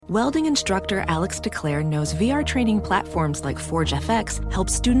Welding instructor Alex DeClaire knows VR training platforms like Forge FX help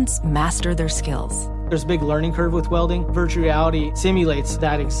students master their skills. There's a big learning curve with welding. Virtual reality simulates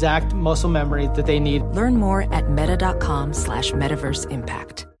that exact muscle memory that they need. Learn more at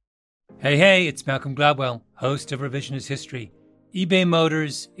meta.com/metaverseimpact. Hey, it's Malcolm Gladwell, host of Revisionist History. eBay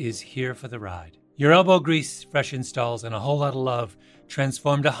Motors is here for the ride. Your elbow grease, fresh installs, and a whole lot of love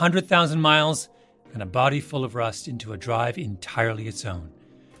transformed 100,000 miles and a body full of rust into a drive entirely its own.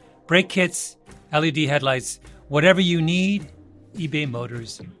 Brake kits, LED headlights, whatever you need, eBay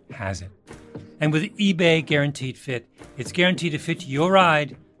Motors has it. And with eBay Guaranteed Fit, it's guaranteed to fit your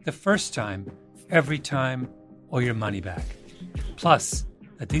ride the first time, every time, or your money back. Plus,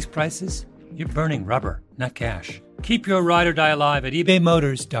 at these prices, you're burning rubber, not cash. Keep your ride or die alive at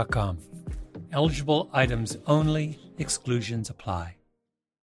ebaymotors.com. Eligible items only. Exclusions apply.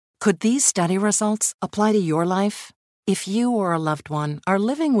 Could these study results apply to your life? If you or a loved one are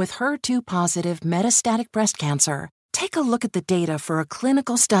living with HER2-positive metastatic breast cancer, take a look at the data for a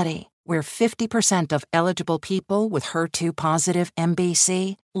clinical study where 50% of eligible people with HER2-positive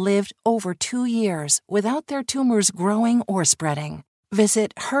MBC lived over 2 years without their tumors growing or spreading.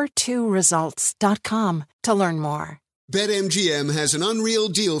 Visit her2results.com to learn more. BetMGM has an unreal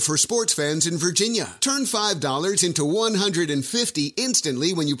deal for sports fans in Virginia. Turn $5 into $150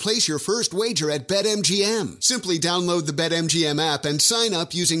 instantly when you place your first wager at BetMGM. Simply download the BetMGM app and sign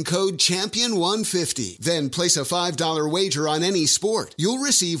up using code CHAMPION150. Then place a $5 wager on any sport. You'll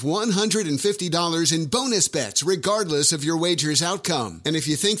receive $150 in bonus bets regardless of your wager's outcome. And if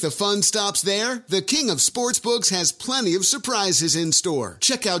you think the fun stops there, the King of Sportsbooks has plenty of surprises in store.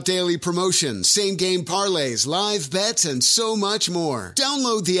 Check out daily promotions, same-game parlays, live bets, and so much more.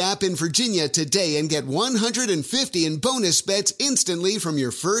 Download the app in Virginia today and get $150 in bonus bets instantly from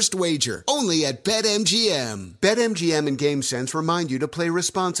your first wager. Only at BetMGM. BetMGM and GameSense remind you to play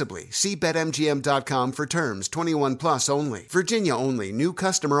responsibly. See BetMGM.com for terms. 21 plus only. Virginia only. New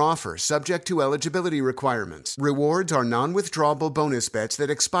customer offer. Subject to eligibility requirements. Rewards are non-withdrawable bonus bets that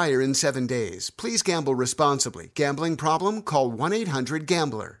expire in 7 days. Please gamble responsibly. Gambling problem? Call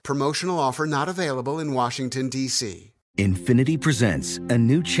 1-800-GAMBLER. Promotional offer not available in Washington, D.C. Infiniti presents a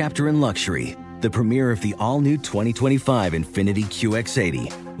new chapter in luxury, the premiere of the all-new 2025 Infiniti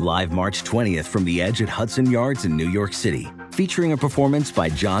QX80, live March 20th from the Edge at Hudson Yards in New York City, featuring a performance by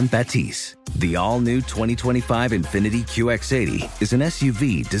John Batiste. The all-new 2025 Infiniti QX80 is an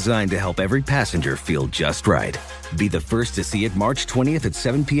SUV designed to help every passenger feel just right. Be the first to see it March 20th at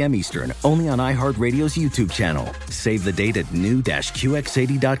 7 p.m. Eastern, only on iHeartRadio's YouTube channel. Save the date at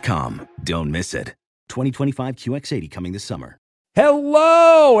new-QX80.com. Don't miss it. 2025 QX80 coming this summer.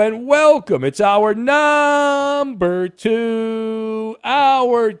 Hello and welcome. It's hour number 2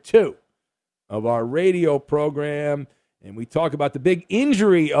 of our radio program. And we talk about the big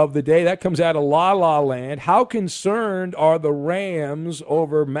injury of the day. That comes out of La La Land. How concerned are the Rams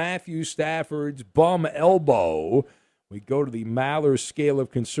over Matthew Stafford's bum elbow? We go to the Maller scale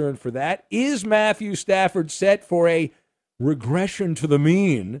of concern for that. Is Matthew Stafford set for a regression to the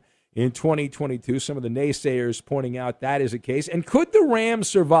mean in 2022? Some of the naysayers pointing out that is the case. And could the Rams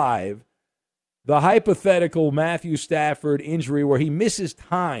survive the hypothetical Matthew Stafford injury where he misses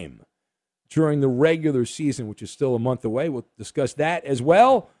time during the regular season, which is still a month away? We'll discuss that as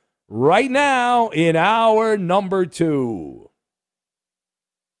well right now in hour number 2.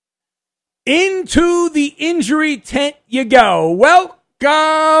 Into the injury tent you go.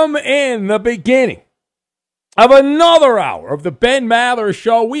 Welcome in the beginning of another hour of the Ben Maller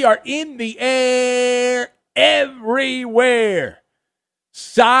Show. We are in the air everywhere,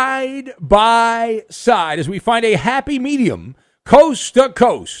 side by side, as we find a happy medium, coast to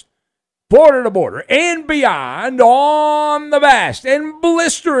coast, border to border, and beyond on the vast and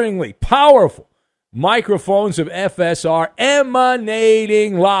blisteringly powerful microphones of FSR,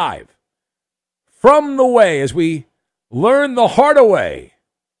 emanating live from the way as we learn the hard way.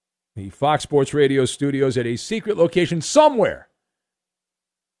 The Fox Sports Radio studios at a secret location somewhere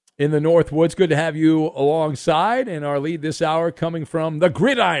in the Northwoods. Good to have you alongside. And our lead this hour coming from the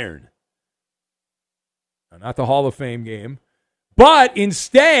Gridiron. Not the Hall of Fame game. But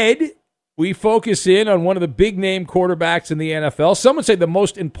instead, we focus in on one of the big-name quarterbacks in the NFL. Some would say the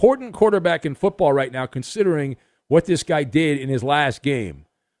most important quarterback in football right now, considering what this guy did in his last game,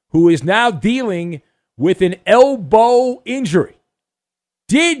 who is now dealing with an elbow injury.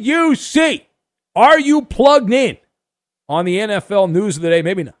 Did you see? Are you plugged in on the NFL news of the day?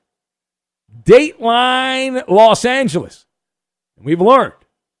 Maybe not. Dateline Los Angeles. And we've learned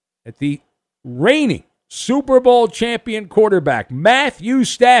that the reigning Super Bowl champion quarterback, Matthew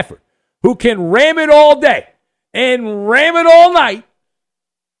Stafford, who can ram it all day and ram it all night,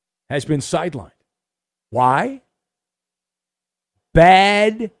 has been sidelined. Why?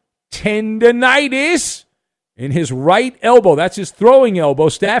 Bad tendonitis in his right elbow. That's his throwing elbow.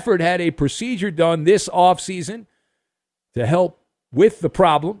 Stafford had a procedure done this offseason to help with the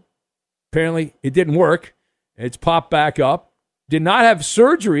problem. Apparently, it didn't work. It's popped back up. Did not have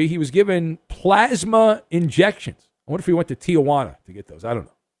surgery. He was given plasma injections. I wonder if he went to Tijuana to get those. I don't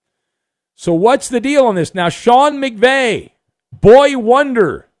know. So what's the deal on this? Now, Sean McVay, boy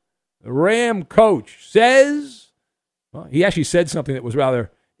wonder, the Ram coach, says, well, he actually said something that was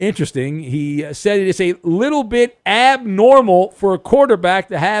rather interesting. He said it is a little bit abnormal for a quarterback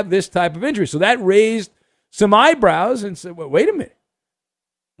to have this type of injury. So that raised some eyebrows and said, well, wait a minute.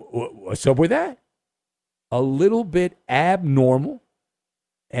 What's up with that? A little bit abnormal,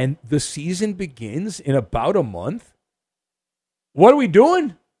 and the season begins in about a month? What are we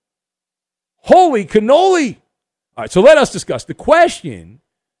doing? Holy cannoli! All right, so let us discuss the question,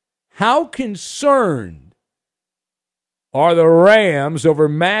 how concerned are the Rams over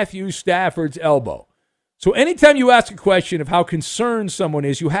Matthew Stafford's elbow? So anytime you ask a question of how concerned someone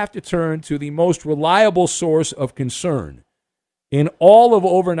is, you have to turn to the most reliable source of concern in all of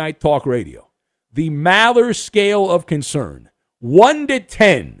overnight talk radio, the Maller scale of concern, 1 to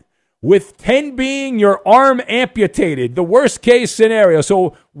 10, with 10 being your arm amputated, the worst case scenario.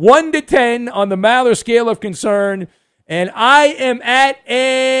 So 1 to 10 on the Maller scale of concern, and I am at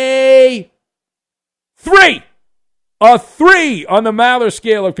a 3. A 3 on the Maller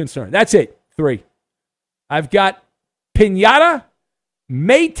scale of concern. That's it, 3. I've got piñata,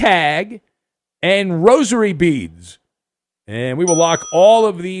 Maytag, and rosary beads. And we will lock all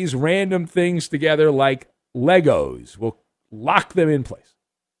of these random things together like Legos. We'll lock them in place.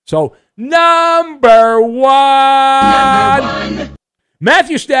 So, number one.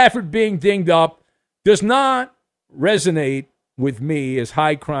 Matthew Stafford being dinged up does not resonate with me as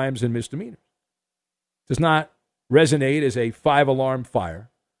high crimes and misdemeanors. Does not resonate as a 5-alarm fire.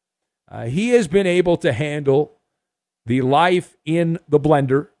 He has been able to handle the life in the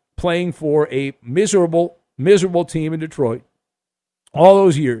blender, playing for a miserable team in Detroit all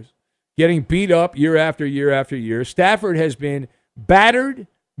those years, getting beat up year after year after year. Stafford has been battered,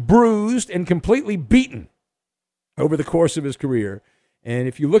 bruised, and completely beaten over the course of his career. And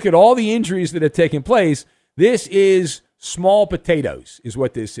if you look at all the injuries that have taken place, this is small potatoes, is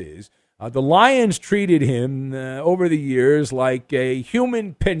what this is. The Lions treated him over the years like a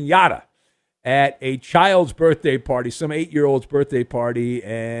human piñata at a child's birthday party, some 8-year-old's birthday party,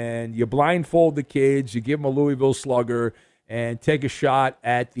 and you blindfold the kids, you give them a Louisville Slugger, and take a shot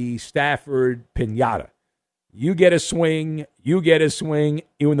at the Stafford piñata. You get a swing, you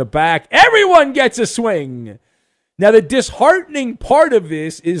in the back, everyone gets a swing. Now, the disheartening part of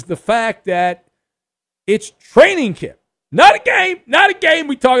this is the fact that it's training camp. Not a game.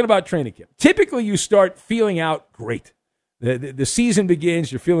 We're talking about training camp. Typically, you start feeling out great. The season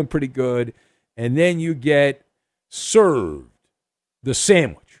begins, you're feeling pretty good, and then you get served the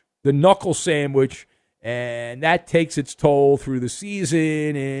sandwich, the knuckle sandwich, and that takes its toll through the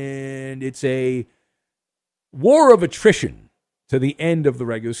season, and it's a war of attrition to the end of the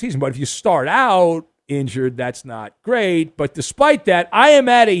regular season. But if you start out injured, that's not great. But despite that, I am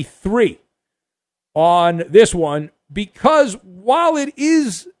at a 3 on this one, because while it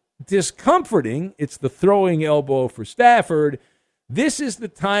is discomforting, it's the throwing elbow for Stafford, this is the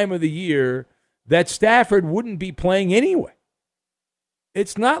time of the year that Stafford wouldn't be playing anyway.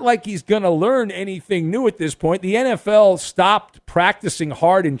 It's not like he's going to learn anything new at this point. The NFL stopped practicing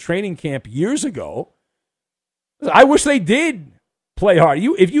hard in training camp years ago. I wish they did play hard.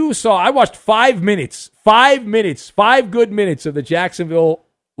 If you saw, I watched 5 good minutes of the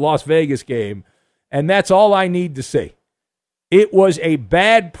Jacksonville-Las Vegas game, and that's all I need to say. It was a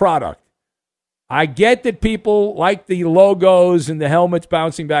bad product. I get that people like the logos and the helmets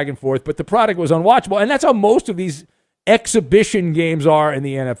bouncing back and forth, but the product was unwatchable, and that's how most of these exhibition games are in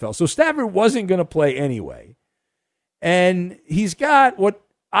the NFL. So Stafford wasn't going to play anyway. And he's got what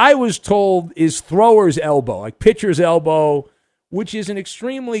I was told is thrower's elbow, like pitcher's elbow, which is an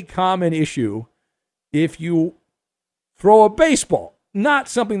extremely common issue if you throw a baseball. Not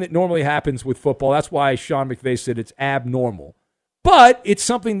something that normally happens with football. That's why Sean McVay said it's abnormal. But it's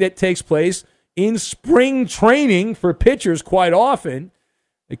something that takes place in spring training for pitchers quite often.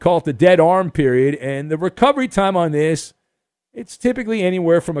 They call it the dead arm period. And the recovery time on this, it's typically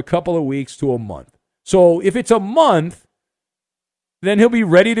anywhere from a couple of weeks to a month. So if it's a month, then he'll be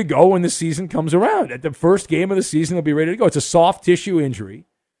ready to go when the season comes around. At the first game of the season, he'll be ready to go. It's a soft tissue injury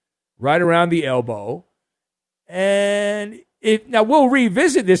right around the elbow. And now, we'll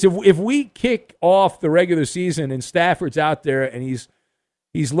revisit this. If we kick off the regular season and Stafford's out there and he's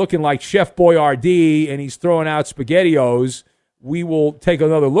he's looking like Chef Boyardee and he's throwing out SpaghettiOs, we will take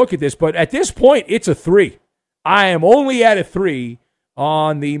another look at this. But at this point, it's a 3. I am only at a 3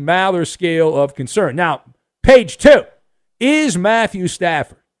 on the Maller scale of concern. Now, page 2. Is Matthew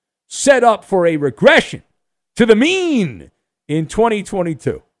Stafford set up for a regression to the mean in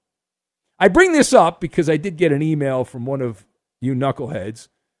 2022? I bring this up because I did get an email from one of you knuckleheads,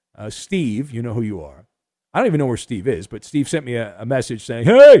 Steve. You know who you are. I don't even know where Steve is, but Steve sent me a message saying,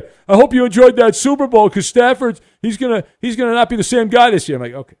 "Hey, I hope you enjoyed that Super Bowl because Stafford, he's gonna not be the same guy this year." I'm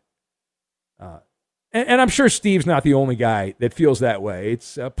like, okay. And I'm sure Steve's not the only guy that feels that way.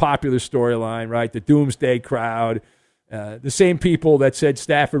 It's a popular storyline, right? The doomsday crowd. The same people that said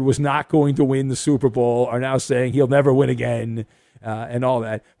Stafford was not going to win the Super Bowl are now saying he'll never win again and all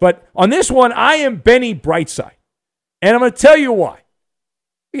that. But on this one, I am Benny Brightside. And I'm going to tell you why.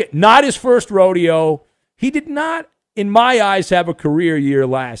 Not his first rodeo. He did not, in my eyes, have a career year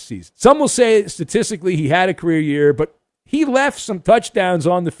last season. Some will say statistically he had a career year, but he left some touchdowns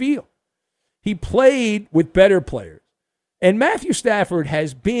on the field. He played with better players. And Matthew Stafford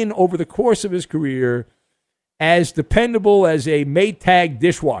has been, over the course of his career, as dependable as a Maytag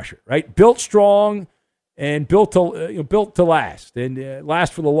dishwasher, right? Built strong and built to last and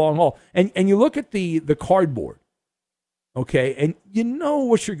last for the long haul. And you look at the cardboard, okay, and you know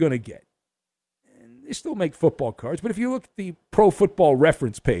what you're going to get. And they still make football cards, but if you look at the Pro Football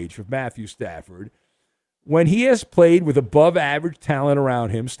Reference page of Matthew Stafford, when he has played with above-average talent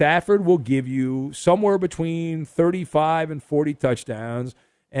around him, Stafford will give you somewhere between 35 and 40 touchdowns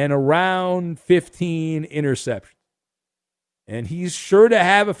and around 15 interceptions. And he's sure to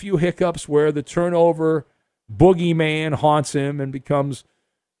have a few hiccups where the turnover boogeyman haunts him and becomes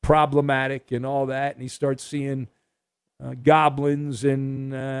problematic and all that, and he starts seeing goblins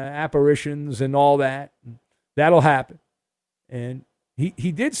and apparitions and all that. That'll happen. And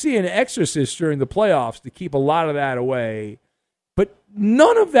he did see an exorcist during the playoffs to keep a lot of that away, but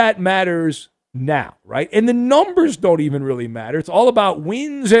none of that matters now, right? And the numbers don't even really matter. It's all about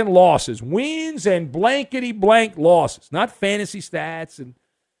wins and losses, wins and blankety-blank losses, not fantasy stats. And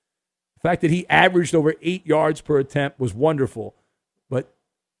the fact that he averaged over 8 yards per attempt was wonderful. But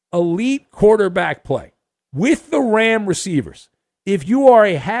elite quarterback play with the Ram receivers. If you are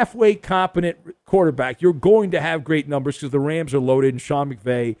a halfway competent quarterback, you're going to have great numbers because the Rams are loaded and Sean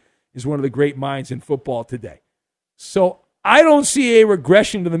McVay is one of the great minds in football today. So I don't see a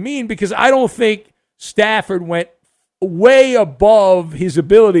regression to the mean because I don't think Stafford went way above his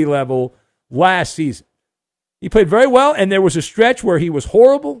ability level last season. He played very well, and there was a stretch where he was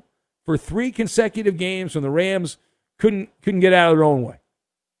horrible for 3 consecutive games when the Rams couldn't get out of their own way.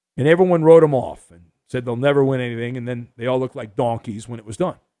 And everyone wrote him off and said they'll never win anything, and then they all looked like donkeys when it was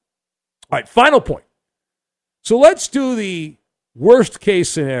done. All right, final point. So let's do the worst-case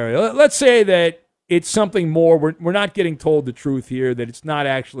scenario. Let's say that it's something more. We're not getting told the truth here, that it's not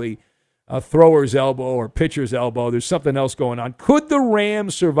actually a thrower's elbow or pitcher's elbow. There's something else going on. Could the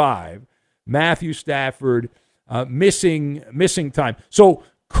Rams survive Matthew Stafford missing time? So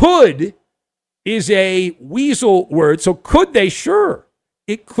could is a weasel word. So could they? Sure.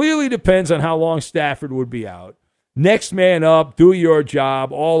 It clearly depends on how long Stafford would be out. Next man up, do your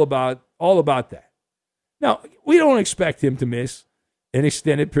job, all about that. Now, we don't expect him to miss an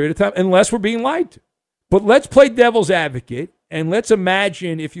extended period of time unless we're being lied to. But let's play devil's advocate, and let's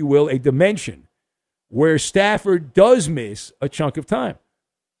imagine, if you will, a dimension where Stafford does miss a chunk of time.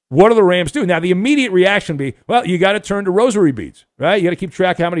 What do the Rams do? Now, the immediate reaction would be, well, you got to turn to rosary beads, right? You got to keep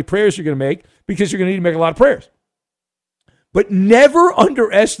track of how many prayers you're going to make because you're going to need to make a lot of prayers. But never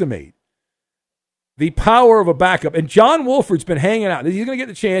underestimate the power of a backup. And John Wolford's been hanging out. He's going to get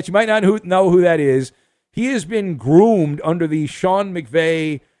the chance. You might not know who that is. He has been groomed under the Sean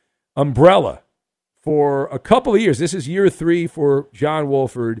McVay umbrella for a couple of years. This is year 3 for John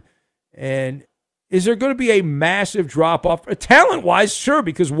Wolford. And is there going to be a massive drop-off? Talent-wise, sure,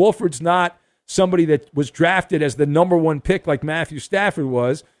 because Wolford's not somebody that was drafted as the number 1 pick like Matthew Stafford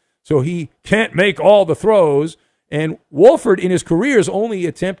was, so he can't make all the throws. And Wolford, in his career, has only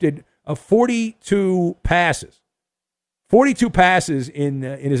attempted 42 passes. 42 passes in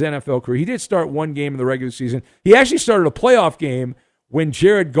his NFL career. He did start 1 game in the regular season. He actually started a playoff game when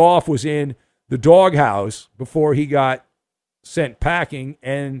Jared Goff was in the doghouse before he got sent packing,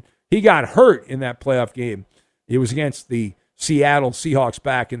 and he got hurt in that playoff game. It was against the Seattle Seahawks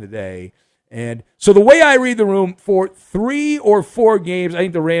back in the day. And so the way I read the room, for 3 or 4 games, I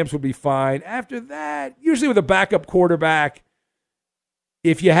think the Rams would be fine. After that, usually with a backup quarterback,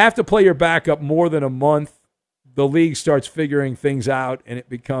 if you have to play your backup more than a month, the league starts figuring things out and it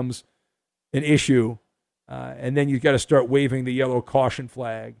becomes an issue. And then you've got to start waving the yellow caution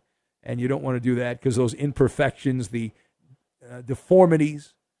flag. And you don't want to do that because those imperfections, the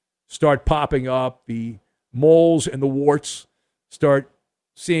deformities start popping up. The moles and the warts start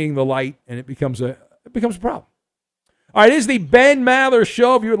seeing the light, and it becomes a problem. All right, it is the Ben Maller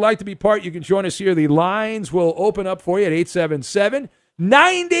Show. If you would like to be part, you can join us here. The lines will open up for you at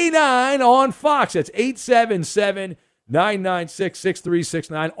 877-99 on Fox. That's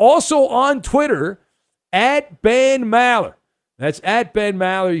 877-996-6369. Also on Twitter, at Ben Maller. That's at Ben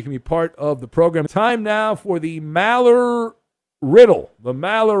Maller. You can be part of the program. Time now for the Maller Riddle. The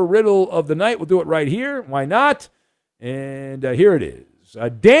Maller Riddle of the night. We'll do it right here. Why not? And here it is.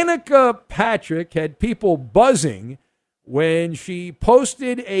 Danica Patrick had people buzzing when she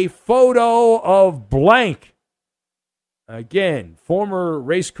posted a photo of blank. Again, former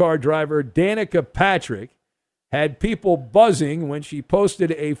race car driver Danica Patrick had people buzzing when she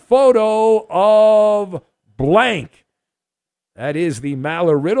posted a photo of blank. That is the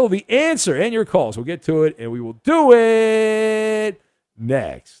Maller Riddle. The answer and your calls. We'll get to it, and we will do it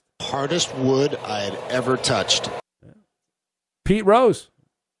next. Hardest wood I had ever touched. Pete Rose.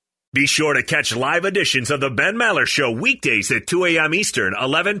 Be sure to catch live editions of the Ben Maller Show weekdays at 2 a.m. Eastern,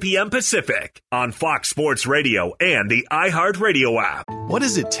 11 p.m. Pacific on Fox Sports Radio and the iHeartRadio app. What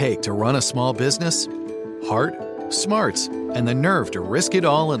does it take to run a small business? Heart, smarts, and the nerve to risk it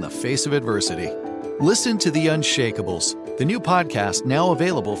all in the face of adversity. Listen to The Unshakables, the new podcast now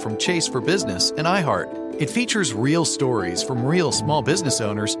available from Chase for Business and iHeart. It features real stories from real small business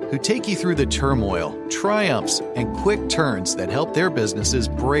owners who take you through the turmoil, triumphs, and quick turns that help their businesses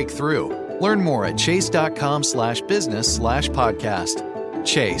break through. Learn more at chase.com/business/podcast.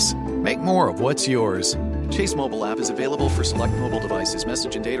 Chase, make more of what's yours. Chase mobile app is available for select mobile devices.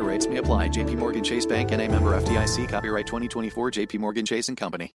 Message and data rates may apply. J.P. Morgan Chase Bank, N.A. member FDIC. Copyright 2024 J.P. Morgan Chase &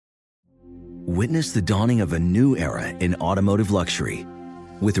 Company. Witness the dawning of a new era in automotive luxury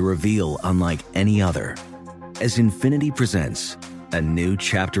with a reveal unlike any other as Infiniti presents a new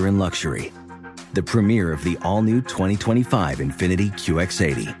chapter in luxury, the premiere of the all-new 2025 Infiniti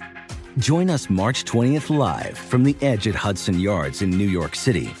QX80. Join us March 20th live from the Edge at Hudson Yards in New York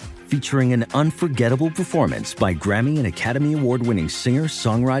City, featuring an unforgettable performance by Grammy and Academy Award-winning singer,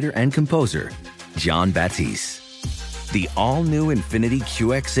 songwriter, and composer, Jon Batiste. The all-new Infiniti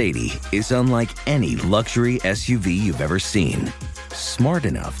QX80 is unlike any luxury SUV you've ever seen. Smart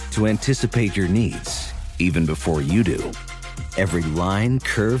enough to anticipate your needs, even before you do. Every line,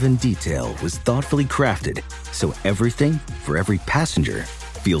 curve, and detail was thoughtfully crafted so everything for every passenger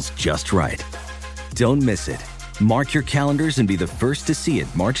feels just right. Don't miss it. Mark your calendars and be the first to see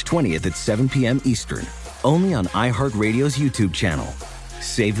it March 20th at 7 p.m. Eastern, only on iHeartRadio's YouTube channel.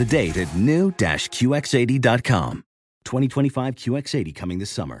 Save the date at new-QX80.com. 2025 QX80 coming this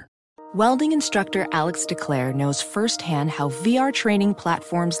summer. Welding instructor Alex DeClaire knows firsthand how VR training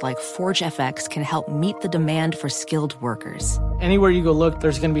platforms like ForgeFX can help meet the demand for skilled workers. Anywhere you go look,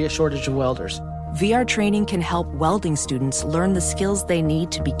 there's going to be a shortage of welders. VR training can help welding students learn the skills they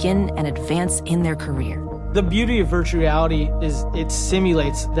need to begin and advance in their career. The beauty of virtual reality is it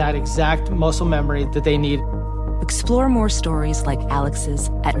simulates that exact muscle memory that they need. Explore more stories like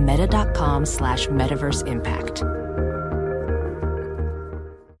Alex's at meta.com/metaverseimpact.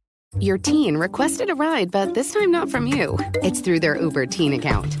 Your teen requested a ride, but this time not from you. It's through their Uber Teen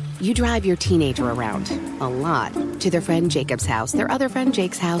account. You drive your teenager around, a lot, to their friend Jacob's house, their other friend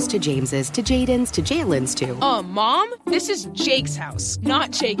Jake's house, to James's, to Jaden's, to Jalen's, to... Mom? This is Jake's house,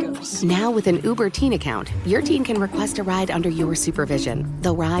 not Jacob's. Now with an Uber Teen account, your teen can request a ride under your supervision.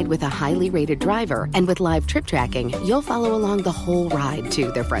 They'll ride with a highly rated driver, and with live trip tracking, you'll follow along the whole ride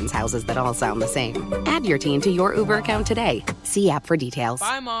to their friends' houses that all sound the same. Add your teen to your Uber account today. See app for details.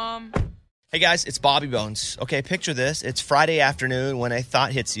 Bye, Mom. Hey guys, it's Bobby Bones. Okay, picture this. It's Friday afternoon when a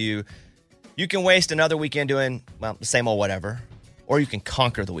thought hits you. You can waste another weekend doing, well, the same old whatever. Or you can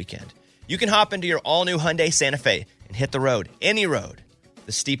conquer the weekend. You can hop into your all-new Hyundai Santa Fe and hit the road. Any road.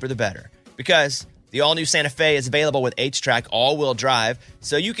 The steeper the better. Because the all-new Santa Fe is available with H-Track all-wheel drive,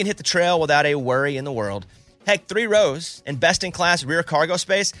 so you can hit the trail without a worry in the world. Heck, 3 rows and best-in-class rear cargo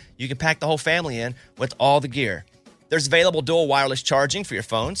space, you can pack the whole family in with all the gear. There's available dual wireless charging for your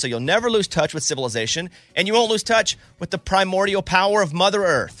phone, so you'll never lose touch with civilization, and you won't lose touch with the primordial power of Mother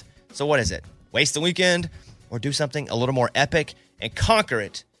Earth. So what is it? Waste the weekend or do something a little more epic and conquer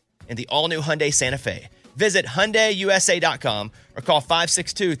it in the all-new Hyundai Santa Fe. Visit HyundaiUSA.com or call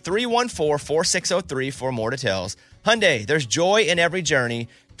 562-314-4603 for more details. Hyundai, there's joy in every journey.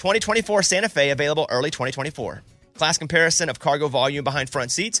 2024 Santa Fe available early 2024. Class comparison of cargo volume behind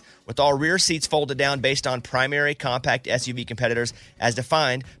front seats, with all rear seats folded down based on primary compact SUV competitors as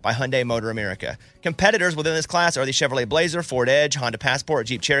defined by Hyundai Motor America. Competitors within this class are the Chevrolet Blazer, Ford Edge, Honda Passport,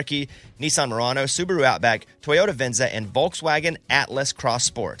 Jeep Cherokee, Nissan Murano, Subaru Outback, Toyota Venza, and Volkswagen Atlas Cross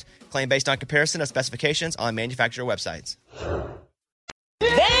Sport. Claim based on comparison of specifications on manufacturer websites.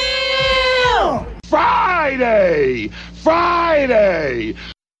 Damn! Friday!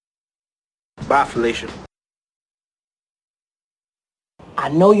 Bye, Felicia. I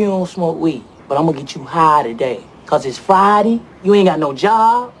know you don't smoke weed, but I'm gonna get you high today. Cause it's Friday, you ain't got no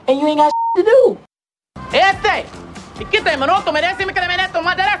job, and you ain't got to do.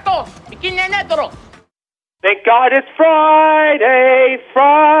 Thank God it's Friday.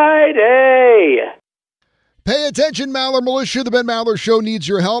 Pay attention, Maller Militia. The Ben Maller Show needs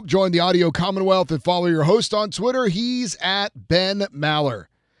your help. Join the Audio Commonwealth and follow your host on Twitter. He's at Ben Maller.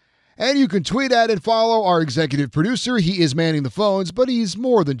 And you can tweet at and follow our executive producer. He is manning the phones, but he's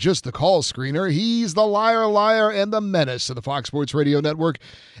more than just the call screener. He's the liar, and the menace of the Fox Sports Radio Network.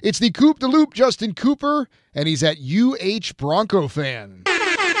 It's the Coop de Loop, Justin Cooper, and he's at UH Bronco Fan.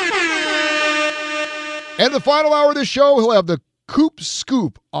 And the final hour of the show, he'll have the Coop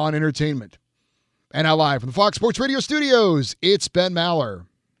Scoop on entertainment. And now live from the Fox Sports Radio studios, it's Ben Maller.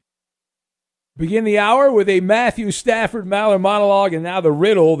 Begin the hour with a Matthew Stafford Maller monologue, and now the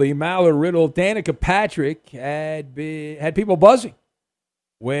riddle, the Maller riddle. Danica Patrick had people buzzing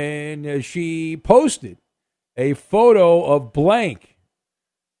when she posted a photo of blank.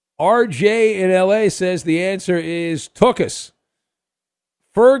 RJ in L.A. says the answer is Tookus.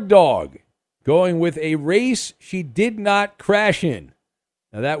 Ferg Dog going with a race she did not crash in.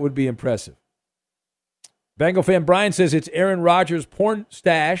 Now that would be impressive. Bengal fan Brian says it's Aaron Rodgers' porn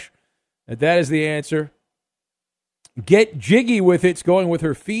stash. That is the answer. Get jiggy with it's going with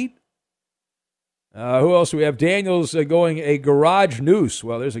her feet. Who else do we have? Daniel's going a garage noose.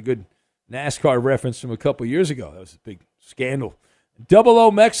 Well, there's a good NASCAR reference from a couple years ago. That was a big scandal. Double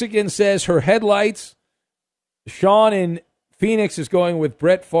O Mexican says her headlights. Sean in Phoenix is going with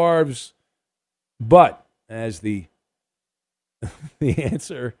Brett Favre's butt as the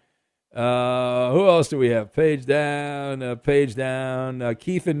answer. Who else do we have? Page down.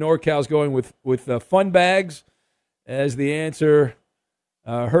 Keith in NorCal's going with fun bags as the answer.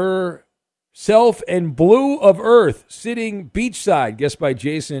 Herself and Blue of Earth sitting beachside, guessed by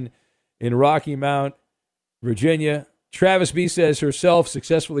Jason in Rocky Mount, Virginia. Travis B says herself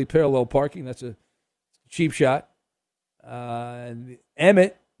successfully parallel parking. That's a cheap shot.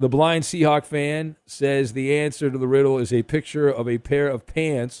 Emmett, the blind Seahawk fan, says the answer to the riddle is a picture of a pair of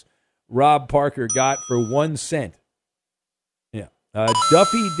pants Rob Parker got for 1 cent. Yeah.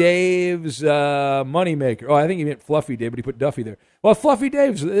 Duffy Dave's moneymaker. Oh, I think he meant Fluffy Dave, but he put Duffy there. Well, Fluffy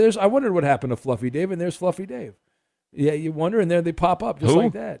Dave's, I wondered what happened to Fluffy Dave, and there's Fluffy Dave. Yeah, you wonder, and there they pop up just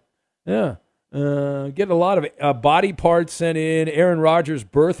like that. Yeah. Get a lot of body parts sent in. Aaron Rodgers'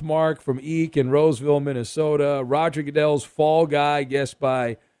 birthmark from Eek in Roseville, Minnesota. Roger Goodell's Fall Guy, guessed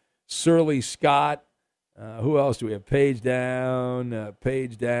by Surly Scott. Who else do we have? Page down. I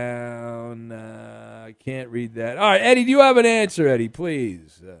can't read that. All right, Eddie, do you have an answer, Eddie,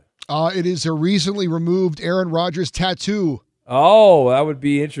 please? It is a recently removed Aaron Rodgers tattoo. Oh, that would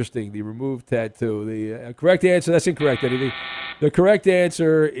be interesting, the removed tattoo. The correct answer, that's incorrect, Eddie. The correct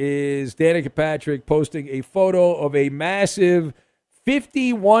answer is Danica Patrick posting a photo of a massive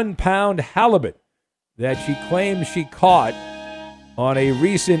 51-pound halibut that she claims she caught on a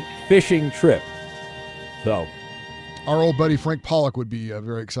recent fishing trip. So, our old buddy Frank Pollock would be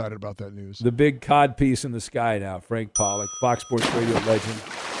very excited about that news. The big codpiece in the sky now, Frank Pollock, Fox Sports Radio legend.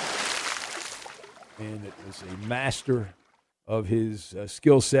 And it was a master of his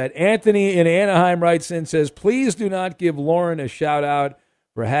skill set. Anthony in Anaheim writes in and says, please do not give Lauren a shout-out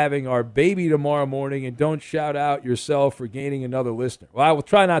for having our baby tomorrow morning, and don't shout out yourself for gaining another listener. Well, I will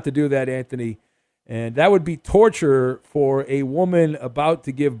try not to do that, Anthony. And that would be torture for a woman about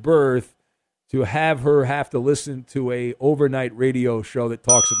to give birth to have her have to listen to a overnight radio show that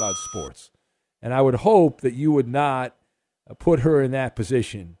talks about sports. And I would hope that you would not put her in that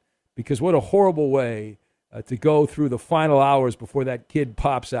position, because what a horrible way to go through the final hours before that kid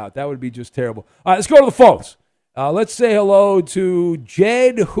pops out. That would be just terrible. All right, let's go to the phones. Let's say hello to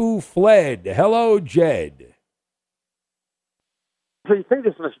Jed who fled. Hello, Jed. So you think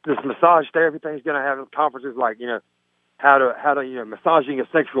this massage therapy thing is going to have conferences like, how to massaging a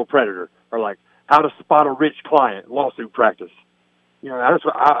sexual predator, or like how to spot a rich client, lawsuit practice. That's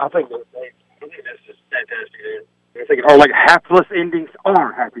what I think. I think that's just fantastic. Or like hapless endings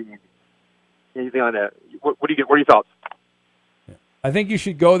are happy endings. Anything like that. What are your thoughts? I think you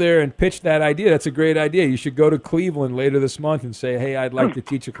should go there and pitch that idea. That's a great idea. You should go to Cleveland later this month and say, hey, I'd like to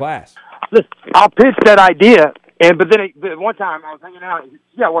teach a class. Listen, I'll pitch that idea, but then one time I was hanging out.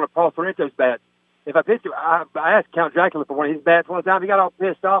 He got one of Paul Sorrento's bats. If I pitched it, I asked Count Dracula for one of his bats one time. He got all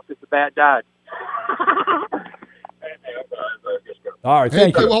pissed off that the bat died. All right,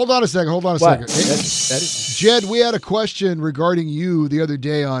 thank you. Hold on a second. What? Jed, we had a question regarding you the other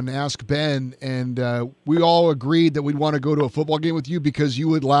day on Ask Ben, and we all agreed that we'd want to go to a football game with you because you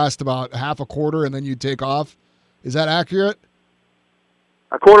would last about half a quarter and then you'd take off. Is that accurate?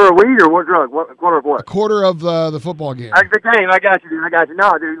 A quarter of weed or what drug? A quarter of what? A quarter of the football game. The game. I got you, dude.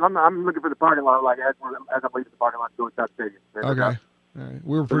 No, dude. I'm looking for the parking lot like as I'm leaving the parking lot to go inside the stadium. Okay. All right.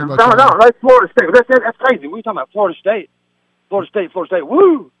 We were pretty much. No, that's Florida State. That's crazy. What are you talking about? Florida State.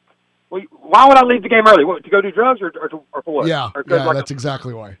 Woo! Well, why would I leave the game early? What, to go do drugs or for what? Yeah, that's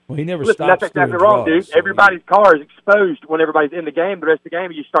exactly why. Well, he never Listen, stops that's exactly doing wrong, drugs, dude. Everybody's car is exposed when everybody's in the game. The rest of the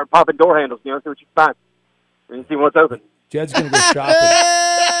game, you start popping door handles, see what you find. And you see what's open. Jed's going to go shopping.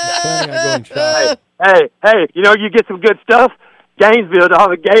 He's planning on going shopping. Hey, you get some good stuff? Gainesville to all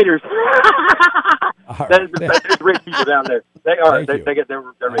the Gators. There's rich people down there. They get their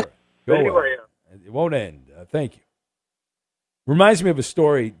rich. Anyway, it won't end. Thank you. Reminds me of a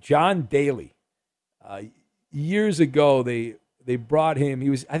story. John Daly. Years ago, they brought him.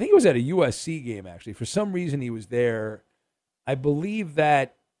 I think it was at a USC game, actually. For some reason, he was there. I believe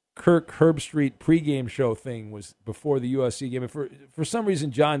that Kirk Herbstreit pregame show thing was before the USC game. And for some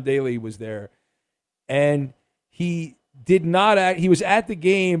reason, John Daly was there. And he did not he was at the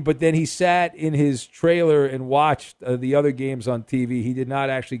game, but then he sat in his trailer and watched the other games on TV. He did not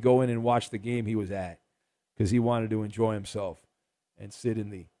actually go in and watch the game he was at because he wanted to enjoy himself and sit in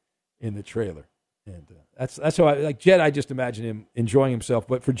the trailer. And that's how like Jed, I just imagine him enjoying himself.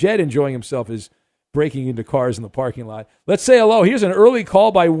 But for Jed, enjoying himself is breaking into cars in the parking lot. Let's say hello. Here's an early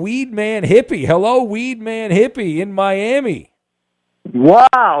call by Weed Man Hippie. Hello, Weed Man Hippie in Miami.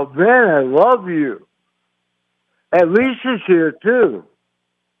 Wow, Ben, I love you. And Lisa's here, too.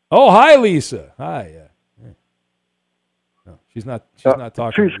 Oh, hi, Lisa. Hi. No, she's not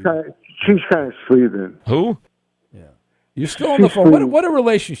talking. She's kind of sleeping. Who? Yeah. You're still on the phone. What a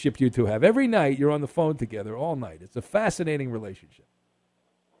relationship you two have. Every night you're on the phone together all night. It's a fascinating relationship.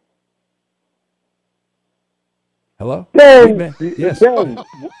 Hello? Ben, yes. Ben.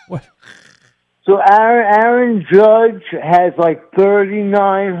 What? So Aaron Judge has like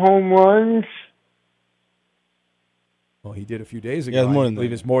 39 home runs. Well, he did a few days ago. Yeah, more I than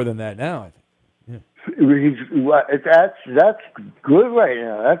believe that. it's more than that now, I think. That's good right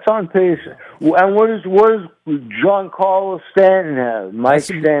now. That's on pace. And what does John Carlos Stanton have? Mike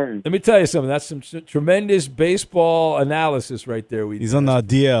Stanton. Let me tell you something. That's some tremendous baseball analysis right there. He's on the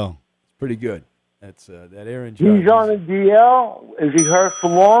DL. It's pretty good. That's that Aaron Judge. He's on the DL. Is he hurt for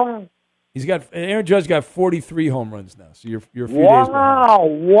long? Aaron Judge got 43 home runs now. So you're a few days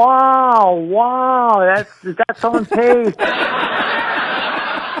behind. Wow. That's on pace.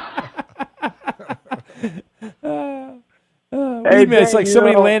 Hey, man, it's like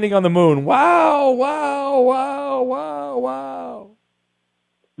somebody landing on the moon. Wow.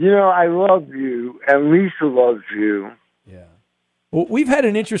 I love you, and Lisa loves you. Yeah. Well, we've had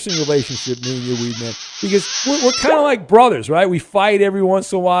an interesting relationship, me and you, Weed Man, because we're kind of like brothers, right? We fight every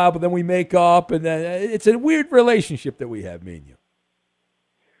once in a while, but then we make up, and then it's a weird relationship that we have, me and you.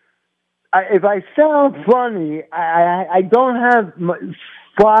 If I sound funny, I don't have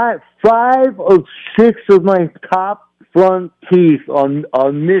five or six of my top front teeth are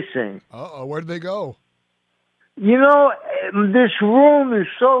missing. Uh-oh, where did they go? This room is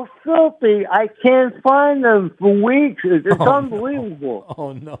so filthy, I can't find them for weeks. It's unbelievable.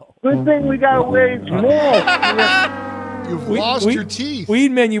 Oh, no. Good thing we got to wait more. You've lost your teeth.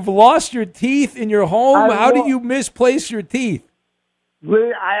 Weed Man, you've lost your teeth in your home? How do you misplace your teeth?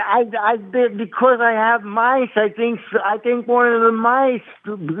 I because I have mice. I think one of the mice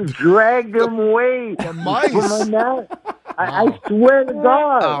dragged them away. The mice. From my mouth. I swear to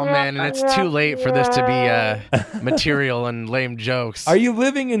God. Oh man, and it's too late for this to be material and lame jokes. Are you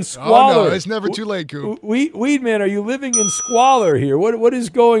living in squalor? Oh no, it's never too late, Coop. Weed Man, are you living in squalor here? What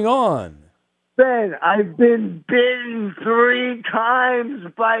is going on? Ben, I've been bitten 3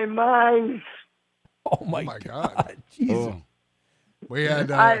 times by mice. Oh my God. Jesus. Oh. We had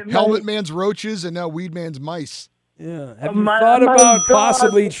Helmet Man's roaches and now Weed Man's mice. Yeah. Have you thought about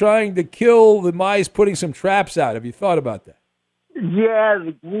possibly trying to kill the mice, putting some traps out? Have you thought about that? Yeah,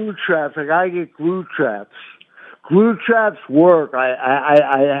 the glue traps. I gotta get glue traps. Glue traps work.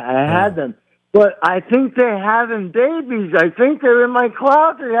 I had them. But I think they're having babies. I think they're in my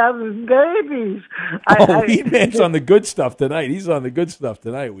closet having babies. Weedman's on the good stuff tonight. He's on the good stuff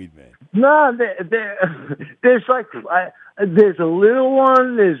tonight, Weedman. No, there's like there's a little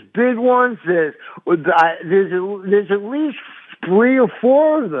one, there's big ones, there's at least 3 or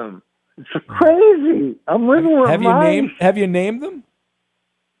 4 of them. It's crazy. I'm living with Have you named them?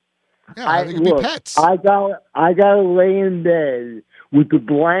 Yeah, they could be pets. I gotta lay in bed with the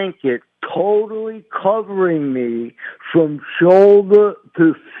blanket totally covering me from shoulder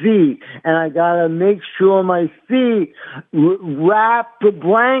to feet, and I gotta make sure my feet wrap the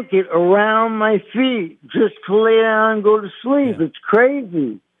blanket around my feet just to lay down and go to sleep. Yeah. It's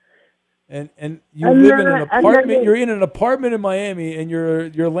crazy. And you live in an apartment. You're in an apartment in Miami, and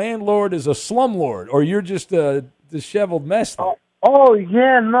your landlord is a slumlord, or you're just a disheveled mess. Oh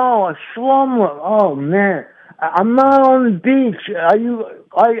yeah, no, a slumlord. Oh man, I'm not on the beach.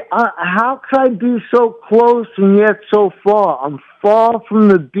 How could I be so close and yet so far? I'm far from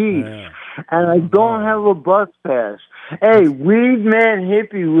the beach, and I don't have a bus pass. Hey,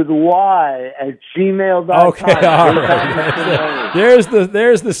 weedmanhippie with a Y at gmail.com. Okay, all right.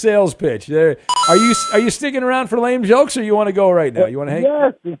 There's the sales pitch. There. Are you sticking around for lame jokes, or you want to go right now? You want to hang?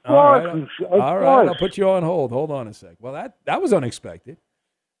 Yes, of course. All right, I'll put you on hold. Hold on a sec. Well, that was unexpected.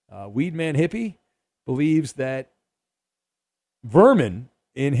 Weedmanhippie believes that vermin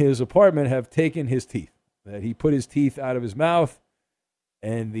in his apartment have taken his teeth. That he put his teeth out of his mouth,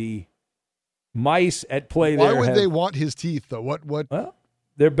 and the mice at play there. Why would they want his teeth, though? What? Well,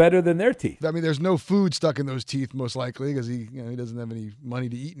 they're better than their teeth. I mean, there's no food stuck in those teeth, most likely, because he doesn't have any money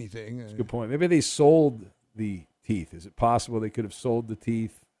to eat anything. That's a good point. Maybe they sold the teeth. Is it possible they could have sold the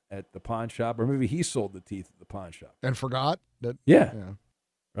teeth at the pawn shop, or maybe he sold the teeth at the pawn shop and forgot that? Yeah.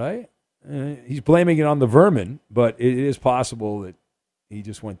 Right. He's blaming it on the vermin, but it is possible that he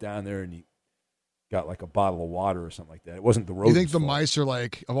just went down there and he got like a bottle of water or something like that. It wasn't the rodents. You think the mice are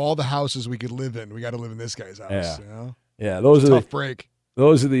like, of all the houses we could live in, we got to live in this guy's house? Yeah, you know? Yeah. Those are tough break.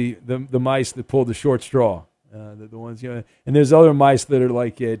 Those are the mice that pulled the short straw. The ones, and there's other mice that are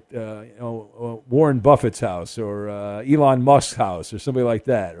like at Warren Buffett's house or Elon Musk's house or somebody like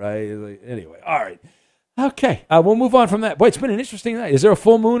that, right? Anyway, all right. Okay, we'll move on from that. Boy, it's been an interesting night. Is there a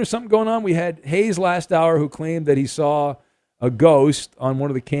full moon or something going on? We had Hayes last hour who claimed that he saw a ghost on one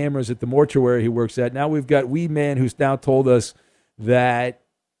of the cameras at the mortuary he works at. Now we've got Weedman who's now told us that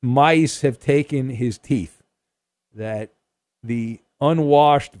mice have taken his teeth, that the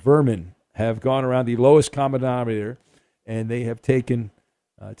unwashed vermin have gone around the lowest common denominator, and they have taken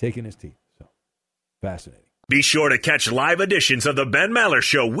his teeth. So, fascinating. Be sure to catch live editions of the Ben Maller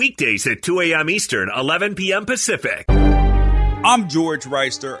Show weekdays at 2 a.m. Eastern, 11 p.m. Pacific. I'm George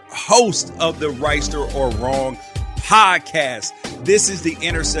Reister, host of the Reister or Wrong podcast. This is the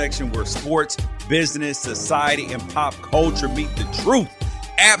intersection where sports, business, society, and pop culture meet the truth.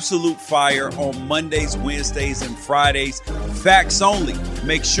 Absolute fire on Mondays, Wednesdays, and Fridays. Facts only.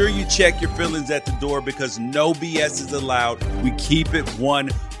 Make sure you check your feelings at the door because no BS is allowed. We keep it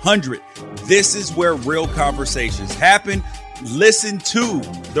 100. This is where real conversations happen. Listen to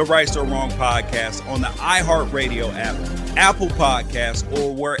the Right or Wrong podcast on the iHeartRadio app, Apple Podcasts,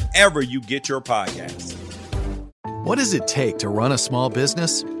 or wherever you get your podcasts. What does it take to run a small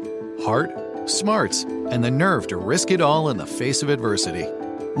business? Heart, smarts, and the nerve to risk it all in the face of adversity.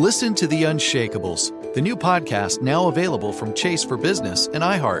 Listen to The Unshakables, the new podcast now available from Chase for Business and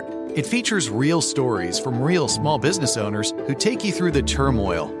iHeart. It features real stories from real small business owners who take you through the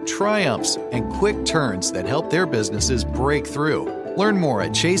turmoil, triumphs, and quick turns that help their businesses break through. Learn more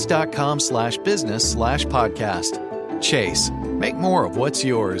at chase.com/business/podcast. Chase, make more of what's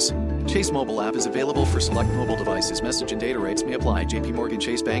yours. Chase mobile app is available for select mobile devices. Message and data rates may apply. J.P. Morgan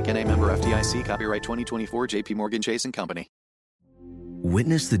Chase Bank, N.A. member FDIC. Copyright 2024. J.P. Morgan Chase & Company.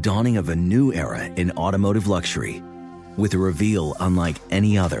 Witness the dawning of a new era in automotive luxury with a reveal unlike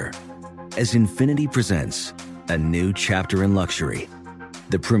any other as Infiniti presents a new chapter in luxury,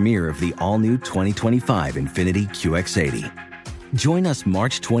 the premiere of the all-new 2025 Infiniti QX80. Join us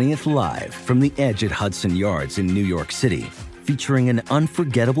March 20th live from the Edge at Hudson Yards in New York City, featuring an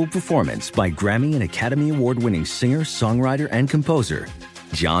unforgettable performance by Grammy and Academy Award-winning singer, songwriter, and composer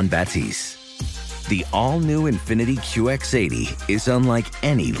Jon Batiste. The all-new Infiniti QX80 is unlike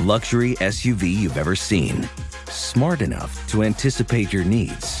any luxury SUV you've ever seen. Smart enough to anticipate your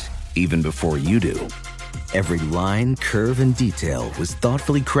needs, even before you do. Every line, curve, and detail was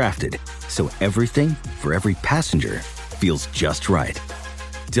thoughtfully crafted, so everything for every passenger feels just right.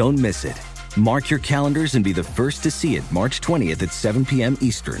 Don't miss it. Mark your calendars and be the first to see it March 20th at 7 p.m.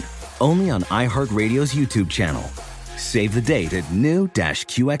 Eastern, only on iHeartRadio's YouTube channel. Save the date at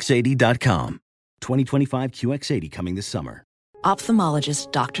new-QX80.com. 2025 QX80 coming this summer.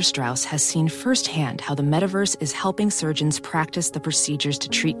 Ophthalmologist Dr. Strauss has seen firsthand how the metaverse is helping surgeons practice the procedures to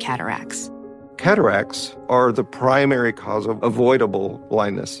treat cataracts. Cataracts are the primary cause of avoidable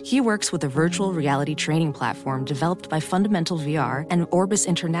blindness. He works with a virtual reality training platform developed by Fundamental VR and Orbis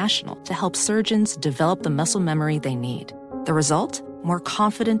International to help surgeons develop the muscle memory they need. The result? More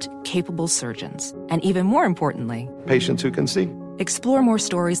confident, capable surgeons. And even more importantly, patients who can see. Explore more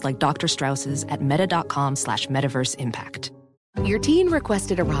stories like Dr. Strauss's at meta.com/metaverse impact. Your teen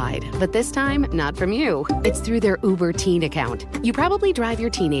requested a ride, but this time, not from you. It's through their Uber Teen account. You probably drive your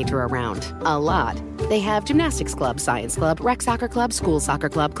teenager around. A lot. They have gymnastics club, science club, rec soccer club, school soccer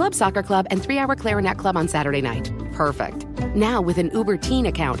club, club soccer club, and 3-hour clarinet club on Saturday night. Perfect. Now, with an Uber Teen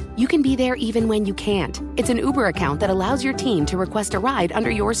account, you can be there even when you can't. It's an Uber account that allows your teen to request a ride under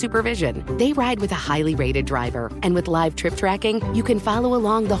your supervision. They ride with a highly rated driver, and with live trip tracking, you can follow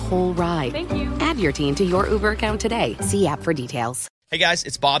along the whole ride. Thank you. Add your teen to your Uber account today. See app for details. Hey guys,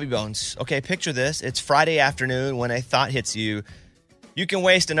 it's Bobby Bones. Okay, picture this. It's Friday afternoon when a thought hits you. You can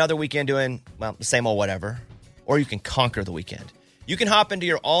waste another weekend doing, well, the same old whatever. Or you can conquer the weekend. You can hop into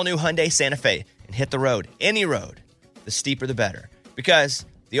your all-new Hyundai Santa Fe and hit the road, any road. The steeper the better. Because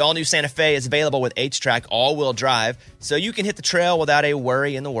the all-new Santa Fe is available with H-Track all-wheel drive, so you can hit the trail without a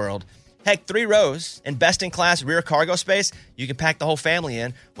worry in the world. Heck, 3 rows and best-in-class rear cargo space, you can pack the whole family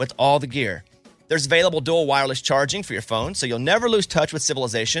in with all the gear. There's available dual wireless charging for your phone, so you'll never lose touch with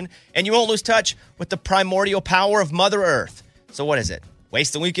civilization, and you won't lose touch with the primordial power of Mother Earth. So what is it?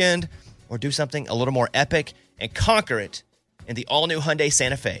 Waste the weekend or do something a little more epic and conquer it in the all-new Hyundai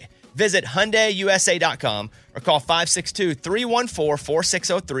Santa Fe. Visit HyundaiUSA.com or call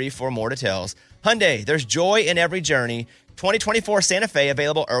 562-314-4603 for more details. Hyundai, there's joy in every journey. 2024 Santa Fe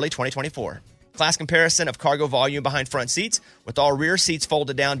available early 2024. Class comparison of cargo volume behind front seats, with all rear seats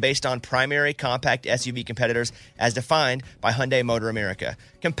folded down based on primary compact SUV competitors as defined by Hyundai Motor America.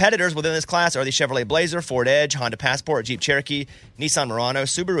 Competitors within this class are the Chevrolet Blazer, Ford Edge, Honda Passport, Jeep Cherokee, Nissan Murano,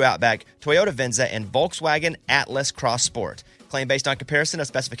 Subaru Outback, Toyota Venza, and Volkswagen Atlas Cross Sport. Claim based on comparison of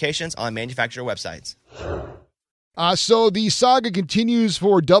specifications on manufacturer websites. So the saga continues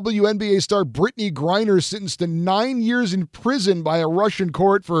for WNBA star Brittany Griner, sentenced to 9 years in prison by a Russian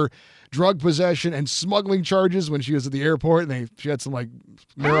court for drug possession and smuggling charges when she was at the airport, and she had some like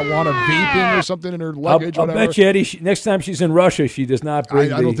marijuana vaping or something in her luggage. I'll bet you, Eddie, next time she's in Russia, she does not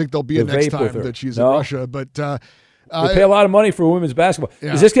bring I don't think there'll be a next time that she's in Russia, but they pay a lot of money for women's basketball.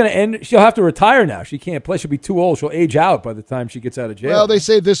 Yeah. Is this going to end? She'll have to retire now. She can't play. She'll be too old. She'll age out by the time she gets out of jail. Well, they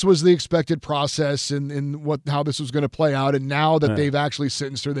say this was the expected process and how this was going to play out, and now that they've actually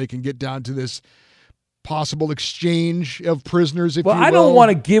sentenced her, they can get down to this possible exchange of prisoners, if you will. I don't want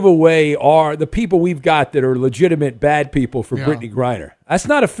to give away the people we've got that are legitimate bad people for Brittany Griner. That's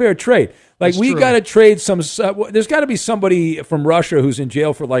not a fair trade. Like, we got to trade some. There's got to be somebody from Russia who's in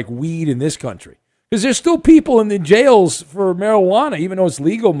jail for like weed in this country, because there's still people in the jails for marijuana, even though it's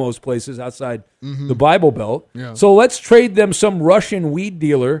legal most places outside the Bible Belt. Yeah. So let's trade them some Russian weed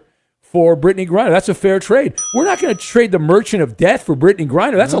dealer for Brittany Griner. That's a fair trade. We're not going to trade the merchant of death for Brittany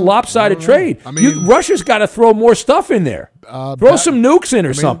Griner. That's a lopsided trade. I mean, Russia's got to throw more stuff in there. Throw some nukes in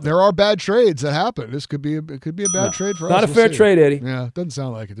or something. There are bad trades that happen. This could be a bad trade for us. Not a fair trade, Eddie. Yeah, it doesn't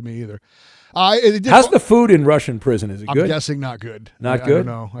sound like it to me either. How's the food in Russian prison? Is it good? I'm guessing not good. Not good?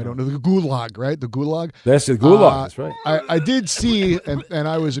 I don't know. The gulag, right? The gulag? That's the gulag. That's right. I did see, and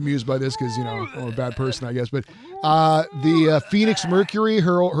I was amused by this because, I'm a bad person, I guess, but the Phoenix Mercury,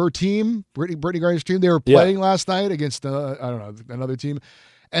 her team, Brittany Griner's team, they were playing last night against, another team.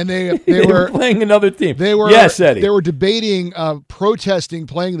 And they were playing another team. Yes, Eddie. They were debating protesting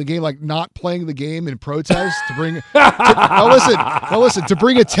playing the game, like not playing the game in protest to bring. To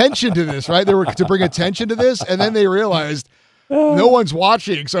bring attention to this, right? They were to bring attention to this, and then they realized no one's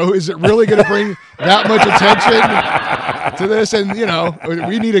watching. So is it really going to bring that much attention to this? And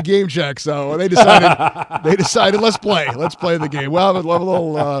we need a game check. So they decided let's play the game. We'll have a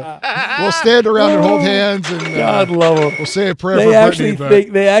little. We'll stand around and hold hands and God love them. We'll say a prayer for Brittany.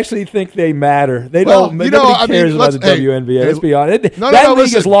 They actually think they matter. They don't. Nobody cares about the WNBA. Let's be honest. That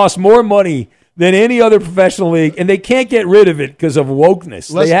league has lost more money than any other professional league, and they can't get rid of it because of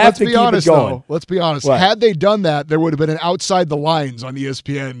wokeness. They have to keep it going. Let's be honest. What? Had they done that, there would have been an Outside the Lines on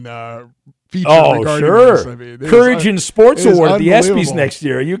ESPN feature regarding this. I mean, Courage in Sports Award at the ESPYs next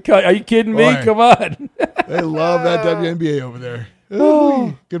year. Are you kidding me? Boy, come on. They love that WNBA over there.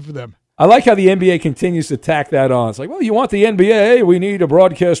 Ooh, good for them. I like how the NBA continues to tack that on. It's like, well, you want the NBA? We need a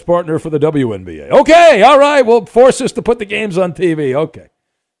broadcast partner for the WNBA. Okay, all right. Well, force us to put the games on TV. Okay.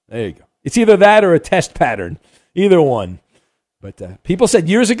 There you go. It's either that or a test pattern. Either one. But people said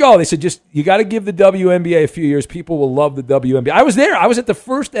years ago, they said, you got to give the WNBA a few years. People will love the WNBA. I was there. I was at the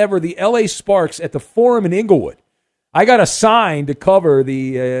first ever, the LA Sparks at the Forum in Inglewood. I got assigned to cover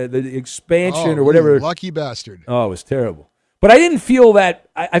the expansion or whatever. You lucky bastard. Oh, it was terrible. But I didn't feel that.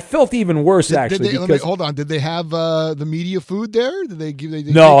 I felt even worse, actually. Hold on. Did they have the media food there? Did they give?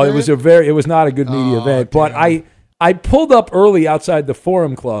 No, it was it was not a good media event. But I pulled up early outside the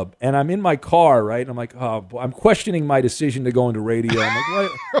Forum Club, and I'm in my car, right? And I'm like, I'm questioning my decision to go into radio. I'm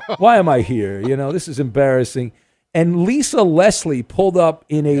like, why am I here? This is embarrassing. And Lisa Leslie pulled up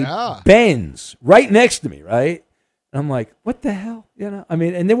in a Benz right next to me, right? And I'm like, what the hell?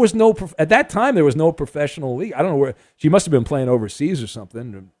 And there was at that time, there was no professional league. I don't know where. She must have been playing overseas or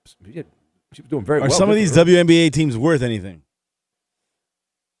something. She was doing very well. Are some of these WNBA teams worth anything?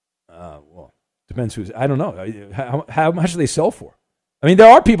 Well, depends who's. I don't know. How much do they sell for? I mean,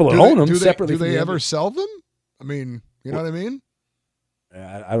 there are people that own them separately. Do they ever sell them? I mean, you know what I mean?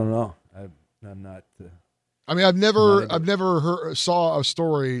 I don't know. I'm not. I mean, I've never saw a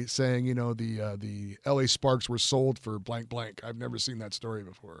story saying, the LA Sparks were sold for blank blank. I've never seen that story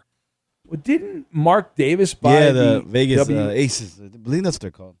before. Well, didn't Mark Davis buy the Vegas Aces? I believe that's what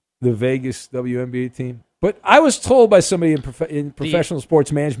they're called. The Vegas WNBA team. But I was told by somebody in professional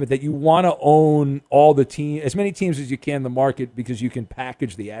sports management that you want to own all the team, as many teams as you can in the market, because you can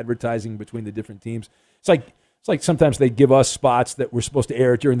package the advertising between the different teams. It's like sometimes they give us spots that we're supposed to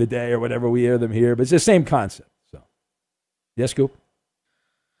air during the day or whatever. We air them here, but it's the same concept. So, yes, Scoop.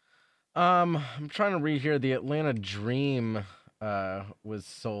 I'm trying to read here. The Atlanta Dream was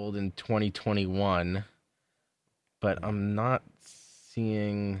sold in 2021, but I'm not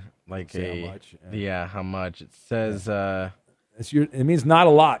seeing how much. It says it means not a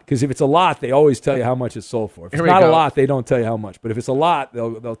lot, because if it's a lot, they always tell you how much it's sold for. If it's not a lot, they don't tell you how much. But if it's a lot,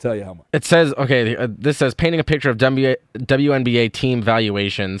 they'll tell you how much. It says, this says, painting a picture of WNBA team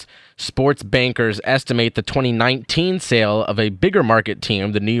valuations, sports bankers estimate the 2019 sale of a bigger market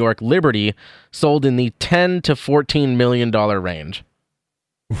team, the New York Liberty, sold in the $10 to $14 million range.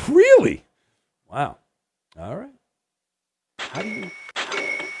 Really? Wow. All right. How do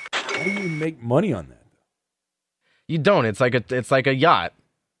you make money on that? You don't. It's like a yacht.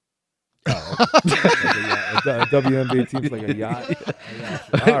 Oh, a WNBA team's like a yacht.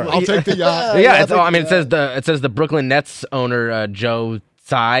 Right. I'll take the yacht. Yeah. It says the Brooklyn Nets owner Joe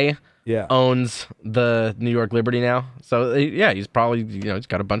Tsai owns the New York Liberty now. So he's probably he's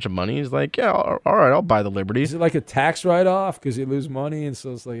got a bunch of money. He's like, all right, I'll buy the Liberty. Is it like a tax write-off because you lose money, and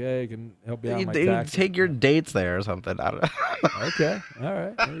so it's like, hey, I can help you out my taxes. Take your dates there or something. I don't know. Okay, all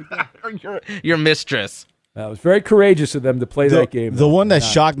right. There you go. Your mistress. It was very courageous of them to play that game. The one that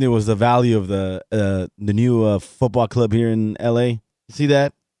shocked me was the value of the new football club here in LA. You see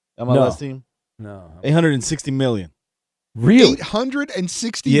that? MLS team? No. $860 million. Really?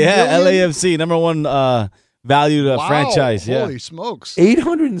 $860 yeah, million? LAFC, number one valued franchise. Yeah. Holy smokes.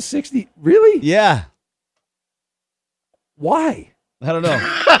 860? Really? Yeah. Why? I don't know.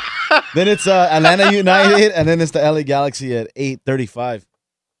 Then it's Atlanta United, and then it's the LA Galaxy at 835.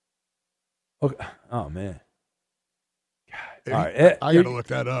 Okay. Oh, man. God. All right. I got to look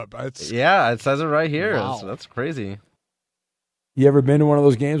that up. It says it right here. Wow. That's crazy. You ever been to one of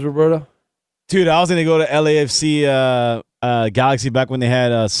those games, Roberto? Dude, I was going to go to LAFC Galaxy back when they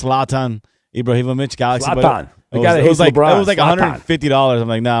had Zlatan Ibrahimovic Galaxy. Zlatan. It was like $150. I'm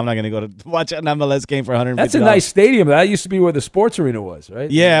like, I'm not going to go to watch an MLS game for $150. That's a nice stadium. That used to be where the sports arena was, right?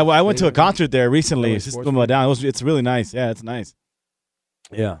 Yeah, well, I went to a concert there recently. It's really nice. Yeah, it's nice.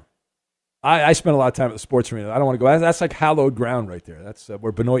 Yeah. I spent a lot of time at the sports arena. I don't want to go. That's like hallowed ground right there. That's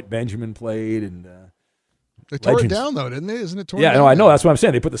where Benoit Benjamin played. And they tore it down, though, didn't they? Isn't it torn down? Yeah, no, I know. That's what I'm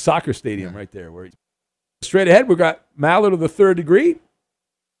saying. They put the soccer stadium right there. Straight ahead, we got Mallard of the Third Degree.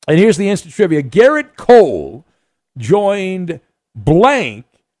 And here's the instant trivia. Garrett Cole joined blank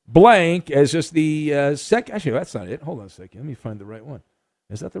as just the second. Actually, that's not it. Hold on a second. Let me find the right one.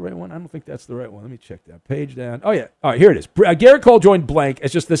 Is that the right one? I don't think that's the right one. Let me check that page down. Oh, yeah. All right, here it is. Garrett Cole joined blank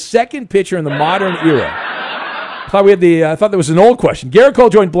as just the second pitcher in the modern era. I thought that was an old question. Garrett Cole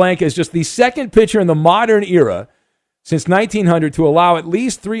joined blank as just the second pitcher in the modern era since 1900 to allow at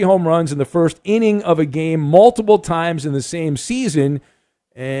least 3 home runs in the first inning of a game multiple times in the same season,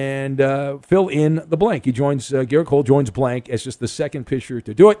 and fill in the blank. Garrett Cole joins blank as just the second pitcher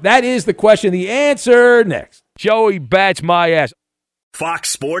to do it. That is the question. The answer next. Joey bats my ass. Fox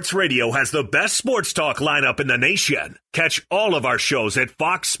Sports Radio has the best sports talk lineup in the nation. Catch all of our shows at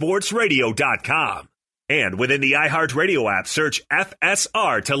foxsportsradio.com. And within the iHeartRadio app, search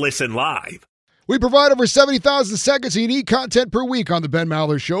FSR to listen live. We provide over 70,000 seconds of unique content per week on The Ben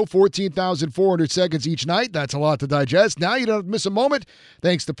Maller Show, 14,400 seconds each night. That's a lot to digest. Now you don't have to miss a moment.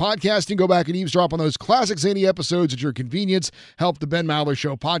 Thanks to podcasting, go back and eavesdrop on those classic zany episodes at your convenience. Help The Ben Maller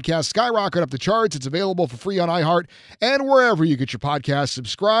Show podcast skyrocket up the charts. It's available for free on iHeart and wherever you get your podcasts.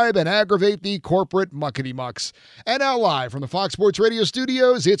 Subscribe and aggravate the corporate muckety-mucks. And now live from the Fox Sports Radio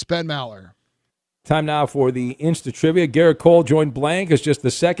studios, it's Ben Maller. Time now for the Insta Trivia. Garrett Cole joined blank as just the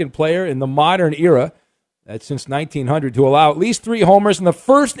second player in the modern era, that's since 1900, to allow at least 3 homers in the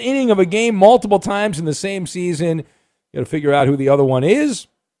first inning of a game multiple times in the same season. You got to figure out who the other one is.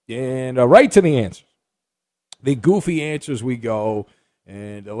 And right to the answers. The goofy answers we go.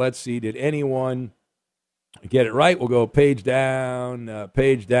 And let's see, did anyone get it right? We'll go page down,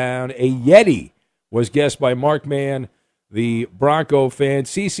 page down. A Yeti was guessed by Mark Mann, the Bronco fan.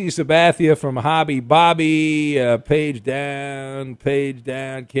 CC Sabathia from Hobby Bobby. Page down.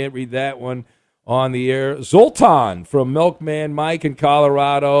 Can't read that one on the air. Zoltan from Milkman Mike in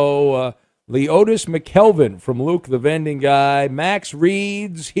Colorado. Leotis McKelvin from Luke the Vending Guy. Max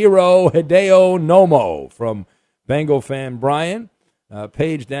Reed's Hero Hideo Nomo from Bengal fan Brian.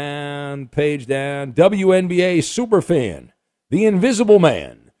 Page down. WNBA Superfan, the Invisible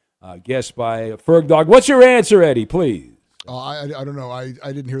Man. Guessed by Ferg Dog. What's your answer, Eddie, please? I don't know. I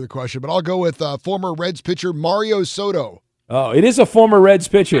didn't hear the question, but I'll go with former Reds pitcher Mario Soto. Oh, it is a former Reds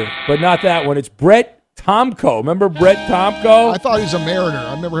pitcher, but not that one. It's Brett Tomko. Remember Brett Tomko? I thought he was a Mariner.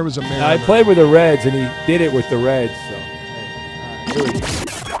 I remember him as a Mariner. I played with the Reds, and he did it with the Reds. So, here we go.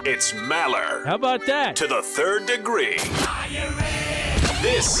 It's Maller. How about that? To the third degree.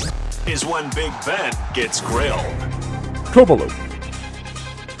 This is when Big Ben gets grilled. Kubaloo.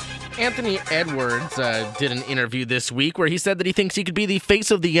 Anthony Edwards did an interview this week where he said that he thinks he could be the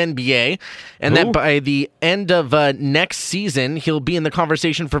face of the NBA and that by the end of next season, he'll be in the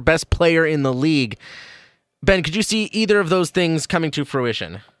conversation for best player in the league. Ben, could you see either of those things coming to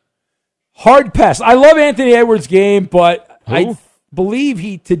fruition? Hard pass. I love Anthony Edwards' game, but I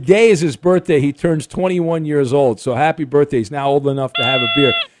believe today is his birthday. He turns 21 years old, so happy birthday. He's now old enough to have a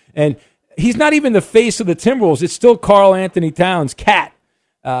beer. And he's not even the face of the Timberwolves. It's still Karl Anthony Towns, Cat.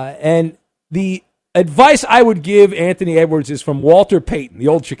 And the advice I would give Anthony Edwards is from Walter Payton, the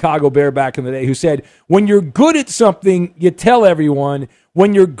old Chicago Bear back in the day, who said, when you're good at something, you tell everyone.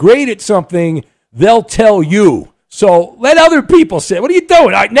 When you're great at something, they'll tell you. So let other people say, what are you doing? All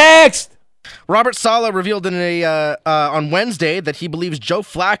right, next. Robert Saleh revealed on Wednesday that he believes Joe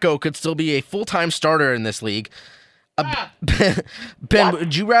Flacco could still be a full-time starter in this league. Ben,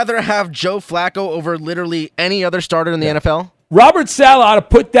 would you rather have Joe Flacco over literally any other starter in the NFL? Robert Saleh ought to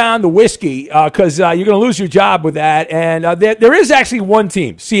put down the whiskey because you're going to lose your job with that. And there is actually one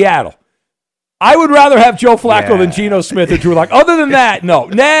team, Seattle. I would rather have Joe Flacco than Geno Smith or Drew Lock. Other than that, no.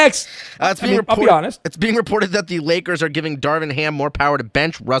 Next. I'll be honest. It's being reported that the Lakers are giving Darvin Ham more power to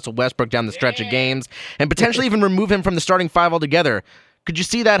bench Russell Westbrook down the stretch of games and potentially even remove him from the starting 5 altogether. Could you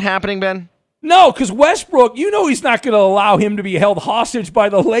see that happening, Ben? No, because Westbrook, he's not going to allow him to be held hostage by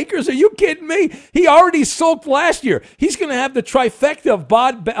the Lakers. Are you kidding me? He already sulked last year. He's going to have the trifecta of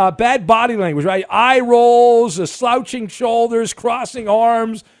bad body language, right? Eye rolls, slouching shoulders, crossing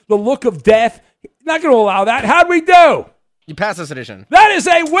arms, the look of death. Not going to allow that. How'd we do? You passed this edition. That is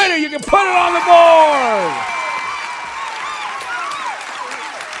a winner. You can put it on the board.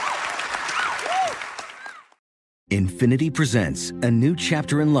 Infiniti presents a new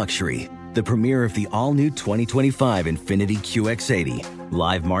chapter in luxury, the premiere of the all-new 2025 Infiniti QX80,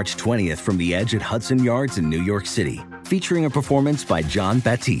 live March 20th from the Edge at Hudson Yards in New York City, featuring a performance by John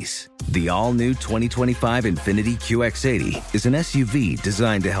Batiste. The all-new 2025 Infiniti QX80 is an SUV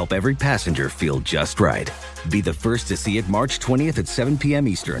designed to help every passenger feel just right. Be the first to see it March 20th at 7 p.m.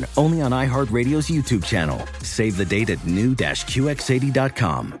 Eastern, only on iHeartRadio's YouTube channel. Save the date at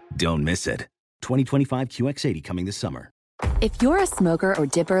new-QX80.com. Don't miss it. 2025 QX80 coming this summer. If you're a smoker or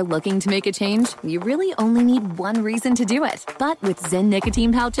dipper looking to make a change, you really only need one reason to do it. But with Zyn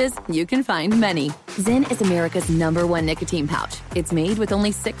nicotine pouches, you can find many. Zyn is America's #1 nicotine pouch. It's made with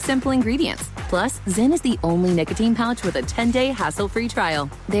only 6 simple ingredients. Plus, Zyn is the only nicotine pouch with a 10-day hassle-free trial.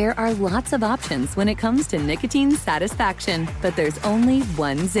 There are lots of options when it comes to nicotine satisfaction, but there's only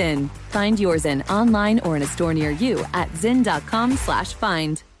one Zyn. Find your Zyn online or in a store near you at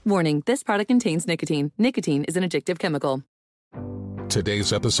zyn.com/find. Warning, this product contains nicotine. Nicotine is an addictive chemical.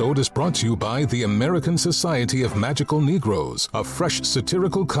 Today's episode is brought to you by the American Society of Magical Negroes, a fresh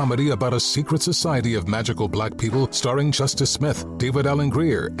satirical comedy about a secret society of magical black people starring Justice Smith, David Allen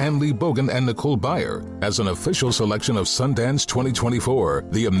Greer, Ann Lee Bogan, and Nicole Byer. As an official selection of Sundance 2024,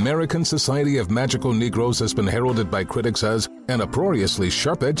 the American Society of Magical Negroes has been heralded by critics as an uproariously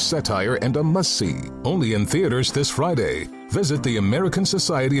sharp-edged satire and a must-see. Only in theaters this Friday. Visit the American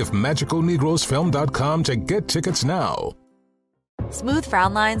Society of Magical Negroes film.com to get tickets now. Smooth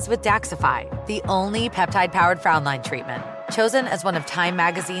frown lines with Daxify, the only peptide-powered frown line treatment. Chosen as one of Time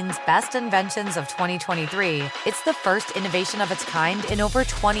Magazine's best inventions of 2023, it's the first innovation of its kind in over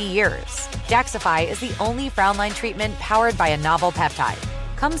 20 years. Daxify is the only frown line treatment powered by a novel peptide.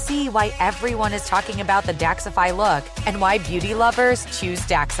 Come see why everyone is talking about the Daxify look and why beauty lovers choose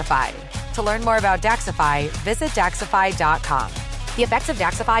Daxify. To learn more about Daxify, visit Daxify.com. The effects of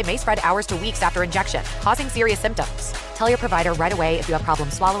Daxify may spread hours to weeks after injection, causing serious symptoms. Tell your provider right away if you have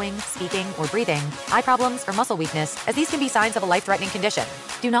problems swallowing, speaking, or breathing, eye problems, or muscle weakness, as these can be signs of a life-threatening condition.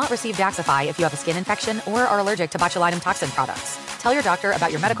 Do not receive Daxify if you have a skin infection or are allergic to botulinum toxin products. Tell your doctor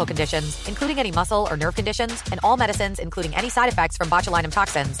about your medical conditions, including any muscle or nerve conditions, and all medicines, including any side effects from botulinum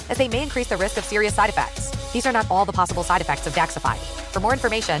toxins, as they may increase the risk of serious side effects. These are not all the possible side effects of Daxify. For more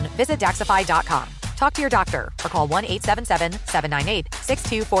information, visit Daxify.com. Talk to your doctor or call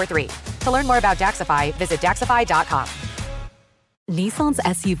 1-877-798-6243. To learn more about Daxify, visit Daxify.com. Nissan's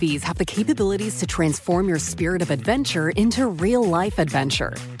SUVs have the capabilities to transform your spirit of adventure into real-life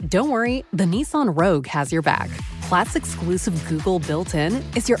adventure. Don't worry, the Nissan Rogue has your back. Plaid's exclusive Google built-in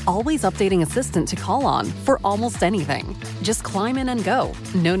is your always-updating assistant to call on for almost anything. Just climb in and go.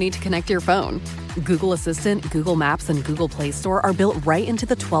 No need to connect your phone. Google Assistant, Google Maps, and Google Play Store are built right into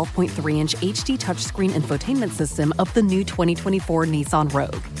the 12.3-inch HD touchscreen infotainment system of the new 2024 Nissan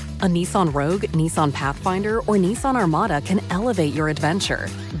Rogue. A Nissan Rogue, Nissan Pathfinder, or Nissan Armada can elevate your adventure.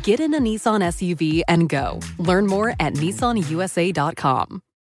 Get in a Nissan SUV and go. Learn more at nissanusa.com.